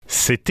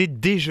C'était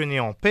Déjeuner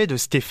en paix de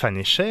Stéphane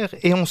Escher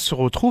et on se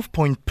retrouve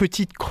pour une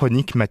petite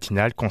chronique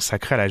matinale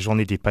consacrée à la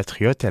journée des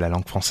Patriotes et à la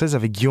langue française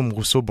avec Guillaume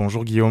Rousseau.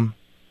 Bonjour Guillaume.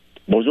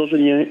 Bonjour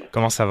Julien.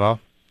 Comment ça va ?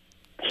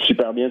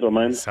 Super bien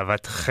toi-même. Ça va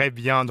très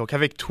bien. Donc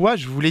avec toi,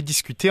 je voulais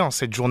discuter en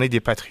cette journée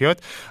des Patriotes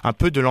un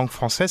peu de langue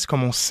française,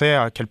 comme on sait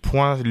à quel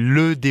point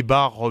le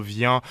débat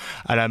revient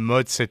à la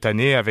mode cette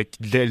année avec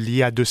il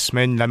y a 2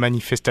 semaines la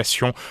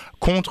manifestation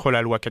contre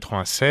la loi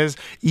 96.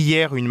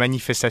 Hier, une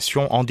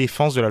manifestation en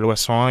défense de la loi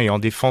 101 et en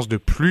défense de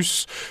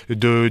plus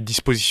de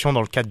dispositions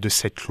dans le cadre de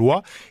cette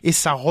loi. Et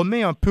ça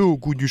remet un peu au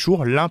goût du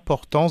jour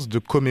l'importance de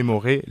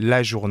commémorer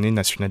la journée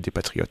nationale des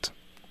Patriotes.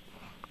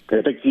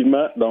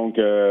 Effectivement, donc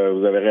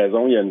vous avez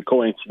raison, il y a une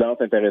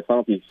coïncidence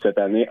intéressante cette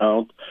année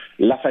entre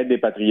la fête des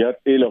Patriotes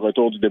et le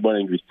retour du débat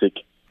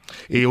linguistique.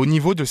 Et au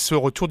niveau de ce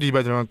retour du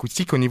débat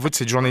linguistique, au niveau de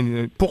cette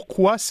journée,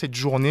 pourquoi cette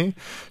journée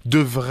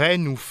devrait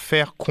nous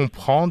faire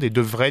comprendre et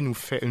devrait nous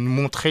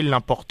montrer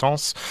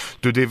l'importance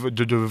de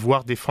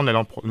devoir défendre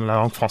la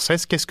langue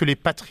française? Qu'est-ce que les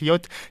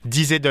patriotes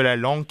disaient de la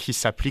langue qui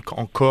s'applique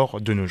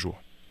encore de nos jours?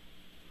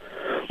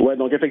 Ouais,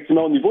 donc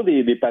effectivement, au niveau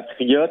des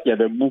patriotes, il y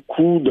avait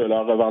beaucoup de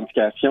leurs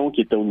revendications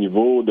qui étaient au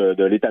niveau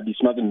de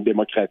l'établissement d'une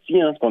démocratie,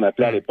 ce qu'on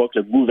appelait à l'époque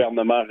le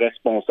gouvernement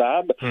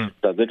responsable,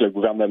 c'est-à-dire que le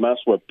gouvernement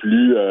soit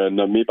plus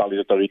nommé par les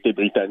autorités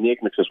britanniques,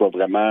 mais que ce soit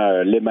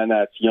vraiment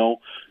l'émanation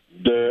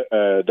de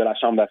la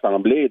Chambre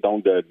d'Assemblée et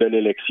donc de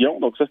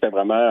l'élection. Donc ça, c'était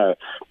vraiment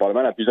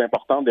probablement la plus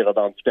importante des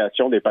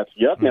revendications des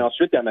Patriotes. Mais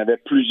ensuite, il y en avait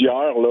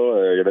plusieurs.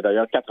 Là, il y avait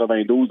d'ailleurs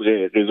 92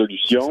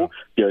 résolutions.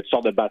 Il y a une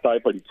sorte de bataille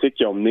politique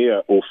qui ont mené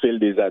au fil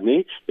des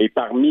années. Et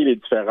parmi les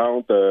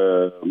différentes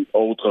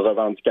autres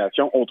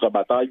revendications, autres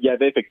batailles, il y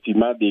avait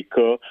effectivement des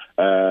cas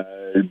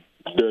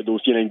de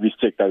dossiers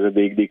linguistiques, c'est-à-dire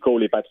des cas où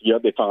les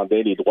patriotes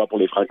défendaient les droits pour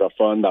les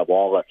francophones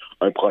d'avoir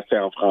un procès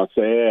en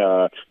français.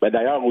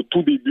 D'ailleurs, au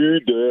tout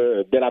début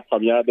dès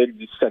le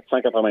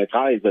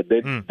 1793,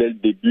 dès le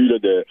début là,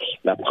 de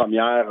la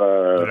première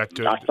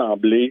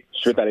assemblée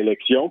suite à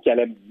l'élection, qui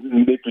allait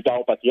mener plus tard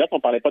aux patriotes.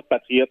 On parlait pas de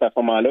patriotes à ce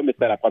moment-là, mais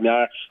c'était la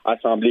première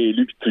assemblée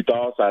élue, puis plus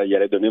tard, il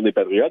allait devenir des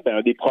patriotes.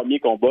 Un des premiers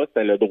combats,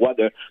 c'était le droit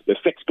de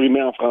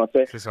s'exprimer en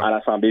français à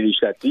l'Assemblée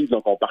législative,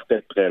 donc on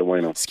partait très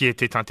loin. Là. Ce qui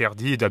était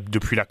interdit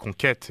depuis la conquête,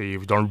 et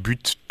dans le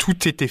but,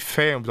 tout était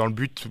fait dans le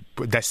but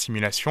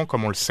d'assimilation,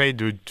 comme on le sait,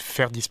 de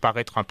faire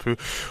disparaître un peu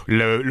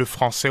le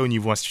français au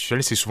niveau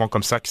institutionnel. C'est souvent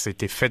comme ça que ça a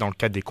été fait dans le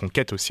cadre des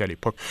conquêtes aussi à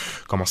l'époque,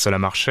 comment cela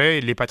marchait.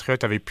 Et les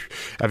patriotes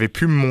avaient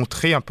pu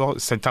montrer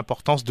cette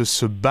importance de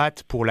se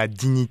battre pour la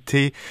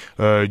dignité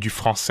du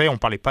français. On ne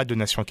parlait pas de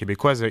nation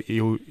québécoise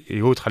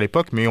et autres à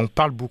l'époque, mais on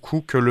parle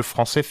beaucoup que le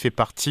français fait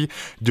partie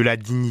de la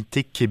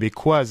dignité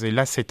québécoise. Et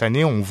là, cette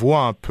année, on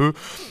voit un peu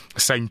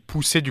ça a une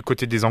poussée du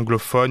côté des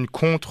anglophones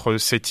contre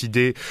cette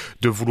idée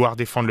de vouloir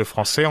défendre le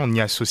français. On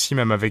y associe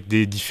même avec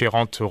des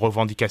différentes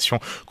revendications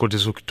contre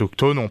les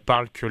autochtones. On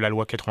parle que la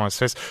loi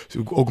 96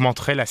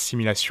 augmenterait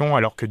l'assimilation,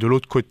 alors que de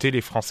l'autre côté,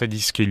 les Français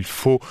disent qu'il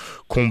faut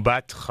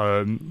combattre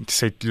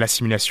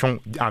l'assimilation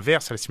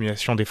inverse,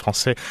 l'assimilation des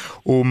Français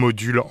au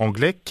module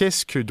anglais.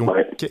 Qu'est-ce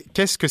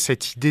que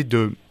cette idée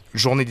de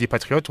Journée des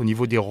Patriotes au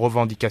niveau des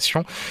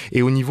revendications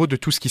et au niveau de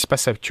tout ce qui se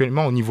passe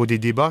actuellement, au niveau des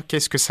débats,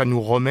 qu'est-ce que ça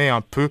nous remet un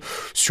peu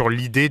sur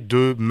l'idée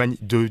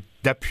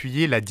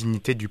d'appuyer la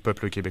dignité du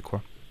peuple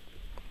québécois?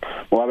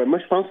 Moi,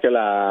 je pense que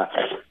la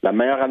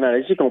meilleure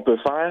analogie qu'on peut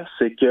faire,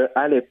 c'est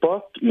qu'à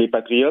l'époque, les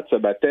patriotes se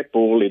battaient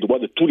pour les droits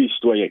de tous les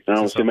citoyens.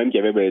 On sait même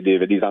qu'il y avait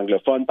des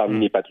anglophones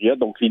parmi les patriotes.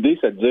 Donc, l'idée,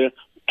 c'est de dire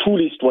tous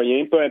les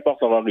citoyens, peu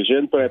importe leur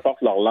origine, peu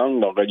importe leur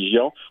langue, leur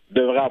religion,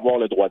 devraient avoir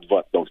le droit de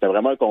vote. Donc, c'était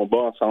vraiment un combat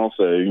en sens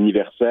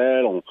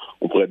universel.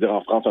 On pourrait dire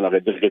en France, on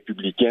aurait dit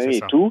républicain et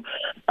tout.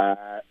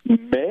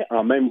 Mais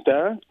en même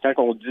temps, quand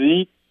on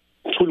dit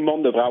tout le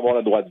monde devrait avoir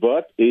le droit de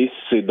vote et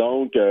c'est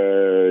donc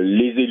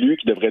les élus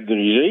qui devraient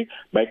diriger,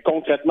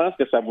 concrètement,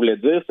 ce que ça voulait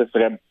dire,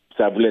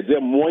 ça voulait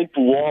dire moins de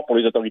pouvoir pour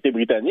les autorités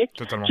britanniques,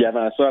 qui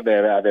avant ça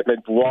avaient plein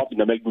de pouvoir, puis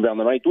nommaient le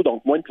gouvernement et tout,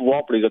 donc moins de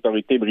pouvoir pour les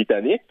autorités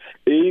britanniques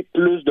et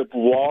plus de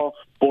pouvoir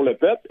pour le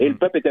peuple. Et le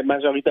peuple était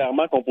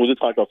majoritairement composé de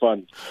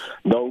francophones.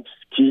 Donc,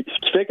 ce qui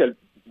fait que le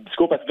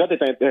discours patriote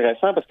est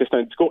intéressant parce que c'est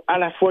un discours à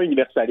la fois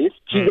universaliste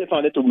qui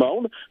défendait tout le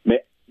monde,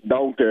 mais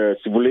donc,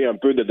 si vous voulez, un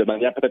peu de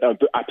manière peut-être un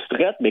peu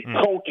abstraite, mais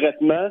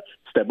concrètement,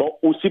 c'était bon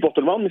aussi pour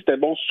tout le monde, mais c'était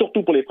bon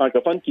surtout pour les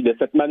francophones qui, de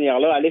cette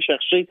manière-là, allaient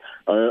chercher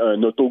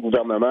un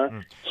autogouvernement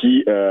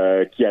qui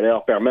allait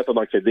leur permettre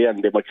d'accéder à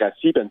une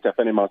démocratie et à une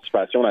certaine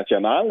émancipation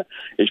nationale.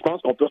 Et je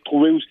pense qu'on peut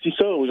retrouver aussi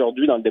ça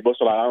aujourd'hui dans le débat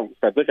sur la langue.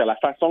 C'est-à-dire que la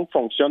façon que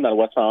fonctionne la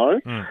loi 101,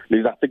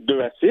 les articles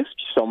 2 à 6,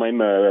 qui sont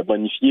même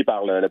bonifiés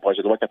par le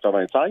projet de loi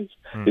 96,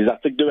 les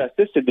articles 2 à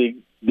 6, c'est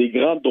des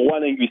grands droits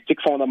linguistiques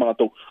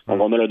fondamentaux.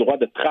 Donc, on a le droit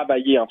de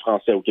travailler en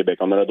français au Québec.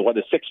 On a le droit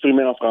de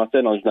s'exprimer en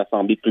français dans une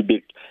assemblée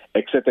publique,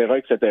 etc.,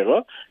 etc.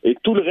 Et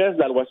tout le reste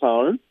de la loi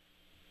 101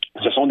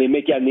 Ce sont des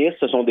mécanismes,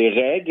 ce sont des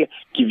règles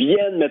qui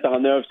viennent mettre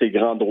en œuvre ces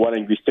grands droits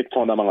linguistiques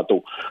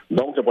fondamentaux.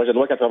 Donc, le projet de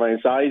loi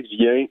 96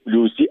 vient, lui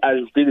aussi,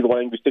 ajouter des droits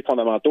linguistiques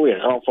fondamentaux et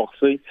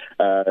renforcer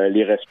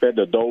les respects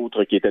de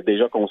d'autres qui étaient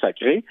déjà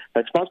consacrés.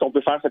 Fait que je pense qu'on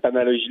peut faire cette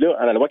analogie-là.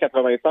 À la loi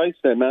 96,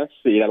 finalement,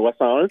 c'est la loi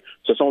 101.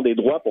 Ce sont des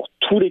droits pour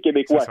tous les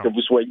Québécois, que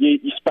vous soyez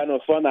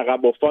hispanophone,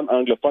 arabophone,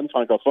 anglophone,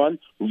 francophone.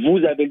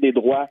 Vous avez des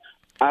droits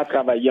à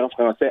travailler en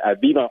français, à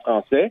vivre en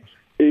français.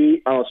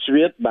 Et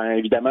ensuite,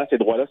 évidemment, ces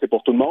droits-là, c'est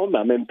pour tout le monde, mais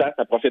en même temps,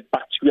 ça profite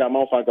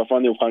particulièrement aux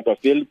francophones et aux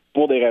francophiles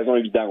pour des raisons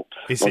évidentes.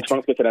 Donc, je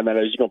pense que c'est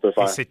l'analogie qu'on peut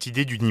faire. Et cette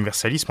idée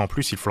d'universalisme, en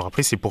plus, il faut le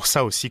rappeler, c'est pour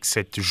ça aussi que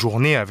cette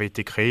journée avait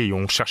été créée. Et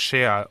on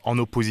cherchait, en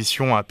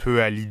opposition un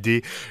peu à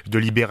l'idée de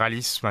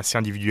libéralisme assez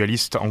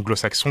individualiste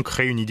anglo-saxon,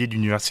 créer une idée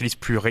d'universalisme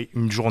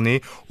une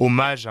journée,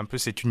 hommage un peu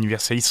cet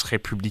universalisme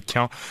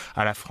républicain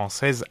à la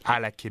française,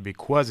 à la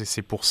québécoise. Et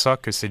c'est pour ça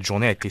que cette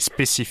journée a été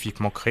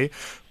spécifiquement créée,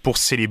 pour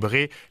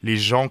célébrer les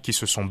gens qui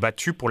se sont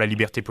battus pour la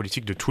liberté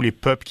politique de tous les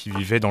peuples qui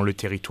vivaient dans le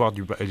territoire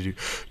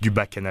du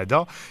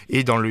Bas-Canada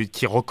et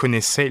qui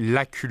reconnaissaient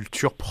la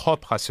culture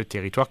propre à ce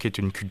territoire, qui est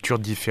une culture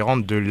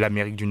différente de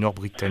l'Amérique du Nord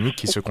britannique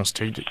qui se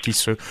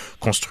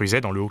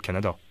construisait dans le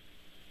Haut-Canada.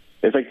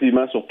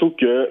 Effectivement, surtout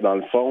que, dans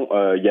le fond,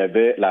 il y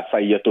avait la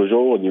faillite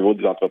toujours au niveau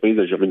des entreprises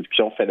de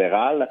juridiction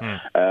fédérale,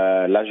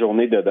 la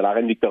journée de la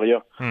Reine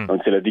Victoria. Donc,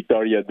 c'est le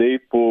Victoria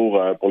Day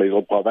pour les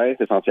autres provinces,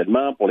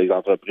 essentiellement, pour les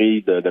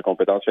entreprises de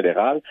compétences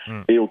fédérales.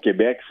 Et au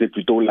Québec, c'est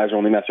plutôt la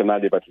Journée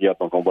nationale des patriotes.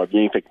 Donc, on voit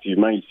bien,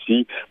 effectivement,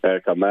 ici,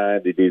 comment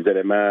des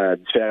éléments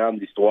différents de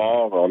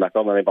l'histoire, on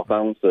accorde une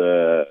importance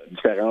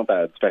différente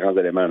à différents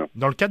éléments. Là.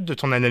 Dans le cadre de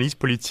ton analyse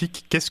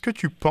politique, qu'est-ce que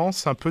tu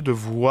penses un peu de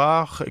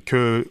voir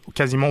que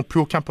quasiment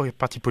plus aucun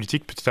parti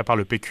politique, peut-être à part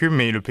le PQ,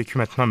 mais le PQ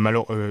maintenant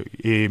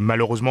est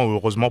malheureusement ou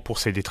heureusement pour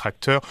ses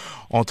détracteurs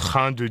en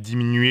train de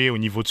diminuer au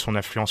niveau de son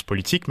influence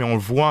politique, mais on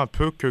voit un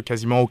peu que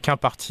quasiment aucun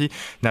parti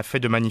n'a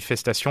fait de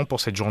manifestation pour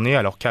cette journée,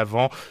 alors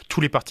qu'avant,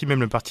 tous les partis, même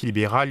le Parti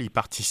libéral, y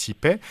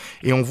participaient,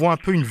 et on voit un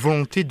peu une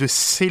volonté de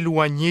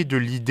s'éloigner de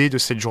l'idée de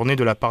cette journée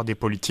de la part des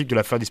politiques, de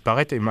la faire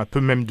disparaître, et un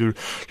peu même de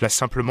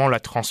simplement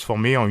la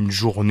transformer en une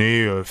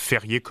journée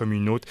fériée comme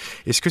une autre.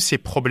 Est-ce que c'est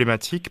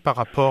problématique par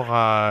rapport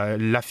à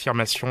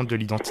l'affirmation de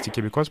l'identité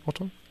québécoise pour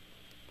toi?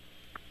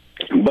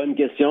 Bonne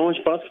question.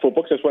 Je pense qu'il ne faut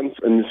pas que ce soit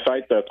une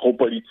fête trop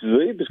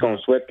politisée, puisqu'on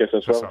souhaite que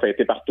ce soit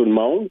fêté par tout le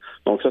monde.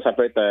 Donc ça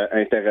peut être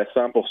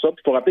intéressant pour ça. Puis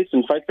il faut rappeler que c'est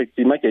une fête,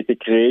 effectivement, qui a été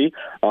créée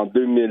en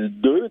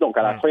 2002, donc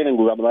à la fin d'un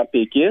gouvernement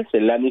péquiste. Et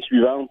l'année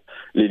suivante,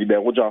 les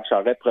libéraux de Jean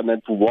Charest prenaient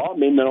le pouvoir,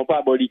 mais ils ne l'ont pas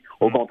aboli.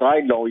 Au contraire,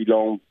 ils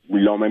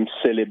l'ont même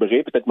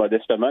célébré, peut-être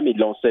modestement, mais ils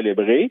l'ont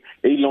célébré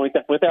et ils l'ont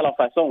interprété à leur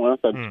façon. Hein.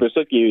 C'est un petit peu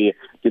ça qui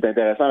est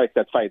intéressant avec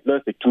cette fête-là,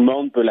 c'est que tout le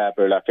monde peut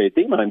la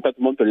fêter, mais en même temps,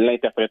 tout le monde peut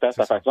l'interpréter à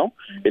sa façon.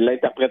 Et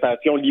l'interprétation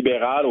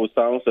libérale au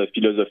sens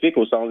philosophique,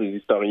 au sens des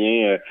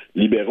historiens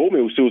libéraux, mais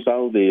aussi au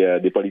sens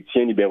des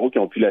politiciens libéraux qui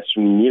ont pu la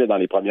souligner là, dans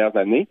les premières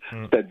années.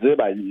 C'est-à-dire,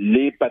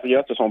 les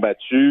patriotes se sont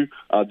battus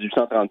en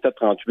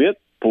 1837-38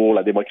 pour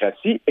la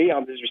démocratie. Et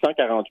en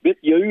 1848,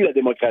 il y a eu la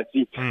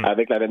démocratie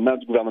avec l'avènement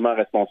du gouvernement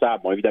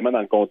responsable. Bon, évidemment,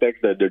 dans le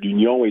contexte de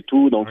l'Union et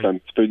tout, donc c'est un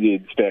petit peu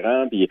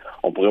différent, puis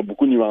on pourrait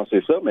beaucoup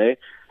nuancer ça, mais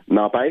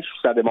n'empêche,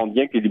 ça démontre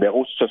bien que les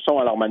libéraux se sont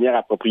à leur manière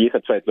approprié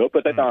cette fête-là,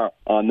 peut-être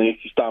en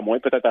insistant moins,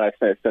 peut-être en la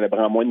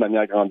célébrant moins de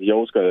manière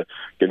grandiose que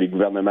les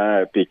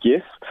gouvernements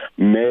péquistes,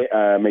 mais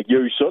il y a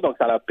eu ça, donc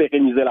ça a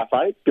pérennisé la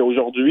fête, puis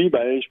aujourd'hui,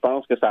 je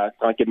pense que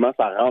tranquillement,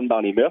 ça rentre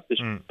dans les mœurs, et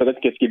peut-être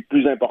que ce qui est le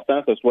plus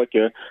important, ce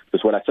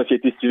soit la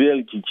société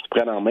civile qui se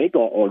prenne en main, puis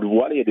on le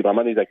voit, là, il y a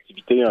vraiment des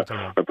activités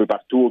un peu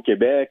partout au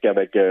Québec,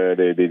 avec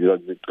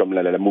comme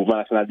le Mouvement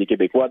national des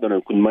Québécois donne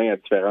un coup de main à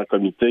différents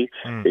comités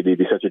et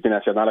des sociétés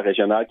nationales,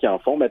 régionales qui en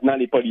font. Maintenant,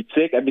 les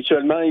politiques,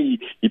 habituellement,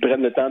 ils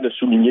prennent le temps de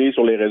souligner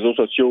sur les réseaux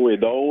sociaux et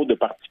d'autres, de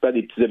participer à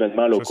des petits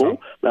événements locaux.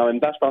 Mais en même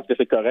temps, je pense que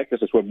c'est correct que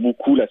ce soit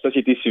beaucoup la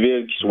société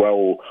civile qui soit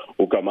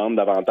aux commandes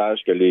davantage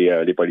que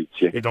les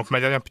politiciens. Et donc, ma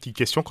dernière petite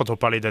question, quand on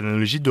parlait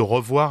d'analogie, de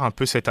revoir un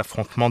peu cet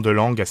affrontement de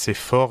langues assez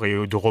fort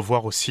et de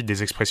revoir aussi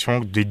des expressions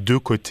des deux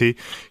côtés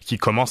qui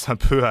commencent un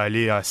peu à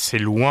aller assez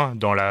loin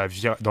dans la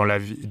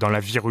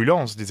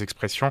virulence des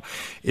expressions.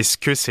 Est-ce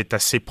que c'est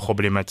assez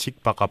problématique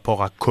par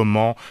rapport à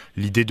comment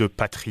l'idée de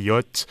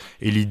patriote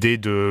et l'idée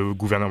de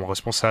gouvernement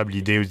responsable,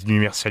 l'idée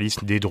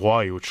d'universalisme des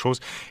droits et autre chose,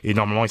 est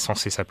normalement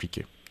censée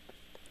s'appliquer?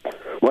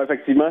 Oui,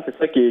 effectivement, c'est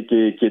ça qui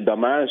est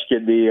dommage, qu'il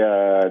y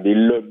ait des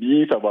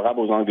lobbies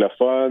favorables aux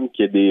anglophones,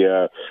 qu'il y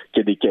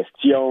ait des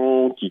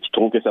questions, qui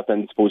trouvent que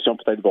certaines dispositions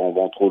peut-être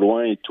vont trop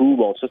loin et tout.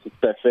 Bon, ça, c'est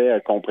tout à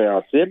fait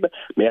compréhensible.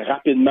 Mais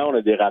rapidement, on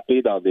a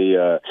dérapé dans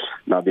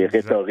des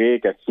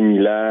rhétoriques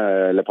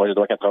assimilant le projet de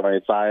loi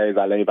 96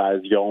 à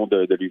l'invasion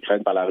de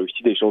l'Ukraine par la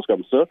Russie, des choses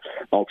comme ça.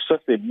 Donc ça,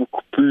 c'est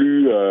beaucoup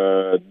plus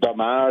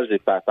dommage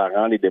et ça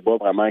rend les débats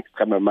vraiment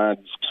extrêmement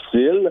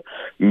difficiles.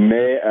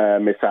 Mais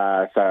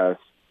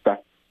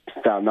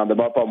ça n'en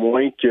demeure pas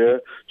moins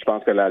que je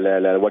pense que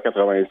la loi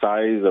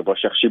 96 va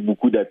chercher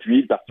beaucoup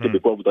d'appui. Le Parti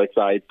québécois voudrait que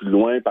ça aille plus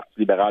loin, le Parti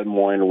libéral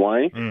moins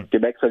loin.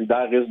 Québec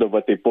solidaire risque de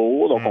voter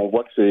pour, donc on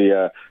voit que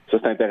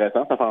c'est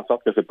intéressant. Ça fait en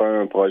sorte que c'est pas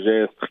un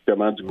projet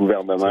strictement du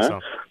gouvernement.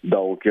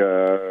 Donc,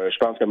 je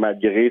pense que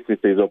malgré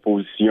ces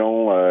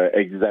oppositions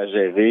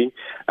exagérées,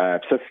 ça,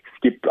 ce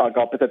qui est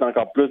peut-être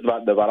encore plus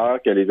de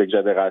valeur que les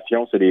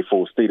exagérations, c'est les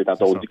faussetés.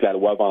 Quand on dit que la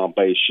loi va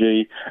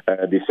empêcher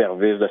des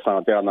services de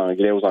santé en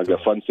anglais aux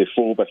anglophones, c'est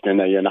faux parce qu'il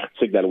y a un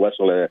article de la loi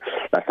sur la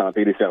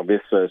santé et les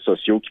services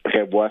sociaux qui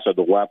prévoit ce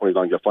droit pour les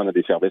anglophones à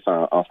des services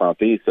en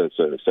santé.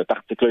 Cet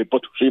article-là n'est pas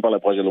touché par le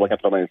projet de loi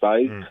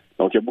 96.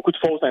 Donc, il y a beaucoup de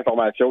fausses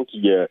informations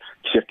qui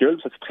circulent.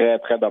 Ça, c'est très,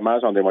 très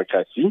dommage en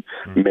démocratie.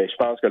 Mais je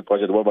pense que le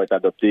projet de loi va être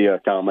adopté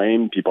quand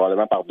même, puis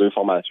probablement par 2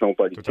 formations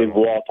politiques,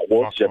 voire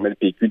 3, si jamais le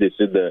PQ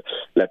décide de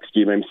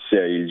l'appliquer, même si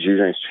il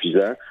juge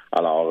insuffisant.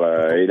 Alors,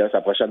 et là,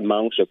 sa prochaine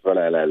manche, ce sera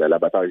la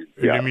bataille.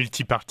 Le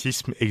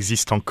multipartisme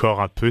existe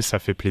encore un peu, ça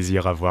fait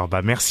plaisir à voir.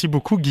 Merci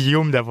beaucoup,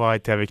 Guillaume, d'avoir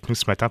été avec nous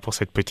ce matin pour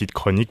cette petite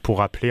chronique, pour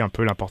rappeler un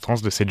peu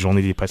l'importance de cette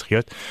journée des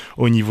Patriotes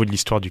au niveau de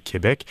l'histoire du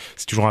Québec.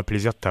 C'est toujours un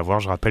plaisir de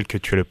t'avoir. Je rappelle que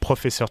tu es le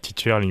professeur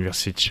titulaire à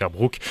l'Université de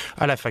Sherbrooke,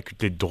 à la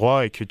faculté de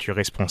droit, et que tu es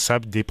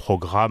responsable des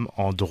programmes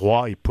en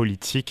droit et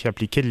politique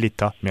appliqués de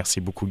l'État.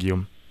 Merci beaucoup,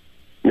 Guillaume.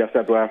 Merci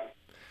à toi.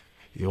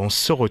 Et on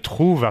se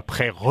retrouve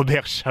après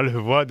Robert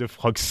Charlevoix de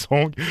Frog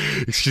Song.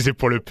 Excusez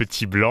pour le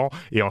petit blanc.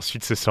 Et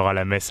ensuite, ce sera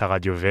la messe à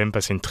Radio VM.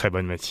 Passez une très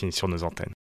bonne matinée sur nos antennes.